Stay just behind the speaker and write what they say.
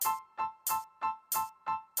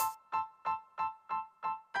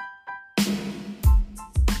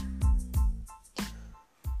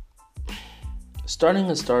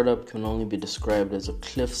Starting a startup can only be described as a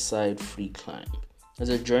cliffside free climb, as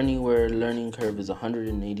a journey where learning curve is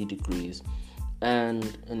 180 degrees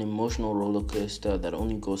and an emotional roller coaster that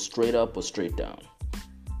only goes straight up or straight down.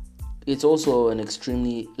 It's also an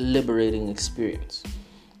extremely liberating experience,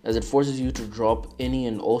 as it forces you to drop any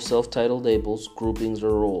and all self-titled labels, groupings,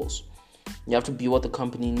 or roles. You have to be what the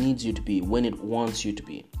company needs you to be when it wants you to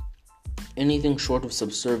be. Anything short of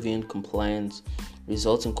subservient compliance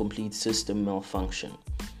results in complete system malfunction.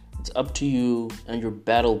 It's up to you and your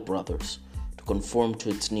battle brothers to conform to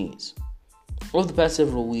its needs. Over the past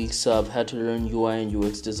several weeks, I've had to learn UI and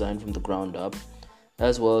UX design from the ground up,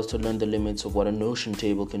 as well as to learn the limits of what a Notion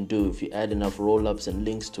table can do if you add enough roll-ups and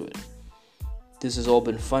links to it. This has all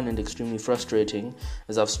been fun and extremely frustrating,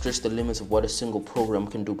 as I've stretched the limits of what a single program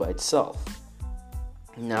can do by itself.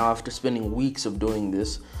 Now, after spending weeks of doing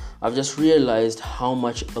this, I've just realized how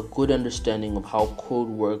much a good understanding of how code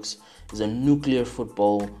works is a nuclear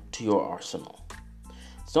football to your arsenal.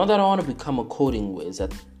 It's not that I want to become a coding whiz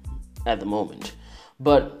at the moment,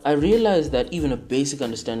 but I realized that even a basic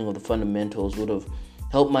understanding of the fundamentals would have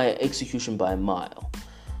helped my execution by a mile.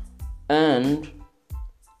 And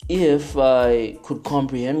if I could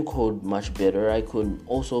comprehend code much better, I could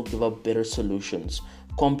also give up better solutions,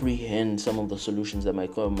 comprehend some of the solutions that my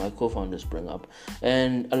co-founders bring up,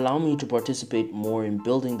 and allow me to participate more in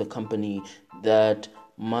building the company that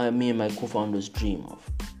me and my co-founders dream of,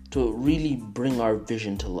 to really bring our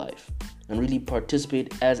vision to life and really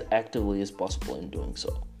participate as actively as possible in doing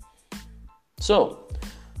so. So,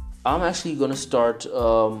 I'm actually going to start.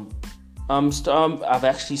 I've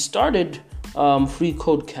actually started Free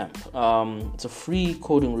Code Camp. It's a free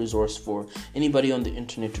coding resource for anybody on the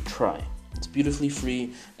internet to try. It's beautifully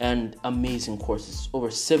free and amazing courses. Over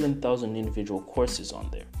 7,000 individual courses on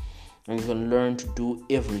there. And you can learn to do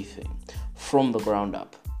everything from the ground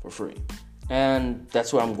up for free. And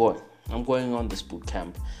that's where I'm going. I'm going on this boot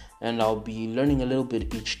camp, and I'll be learning a little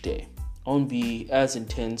bit each day. I won't be as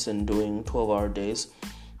intense and doing 12-hour days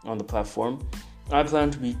on the platform. I plan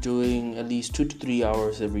to be doing at least 2 to 3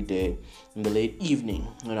 hours every day in the late evening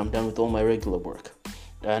when I'm done with all my regular work.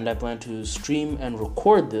 And I plan to stream and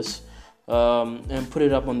record this and put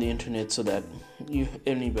it up on the internet so that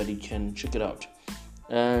anybody can check it out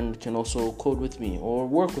and can also code with me or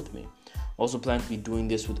work with me. I also plan to be doing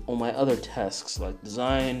this with all my other tasks like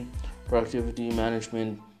design, productivity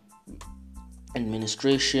management,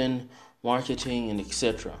 administration, marketing, and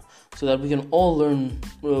etc. So that we can all learn,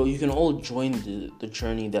 you can all join the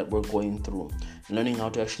journey that we're going through, learning how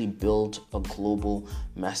to actually build a global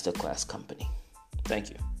masterclass company.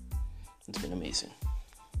 Thank you. It's been amazing.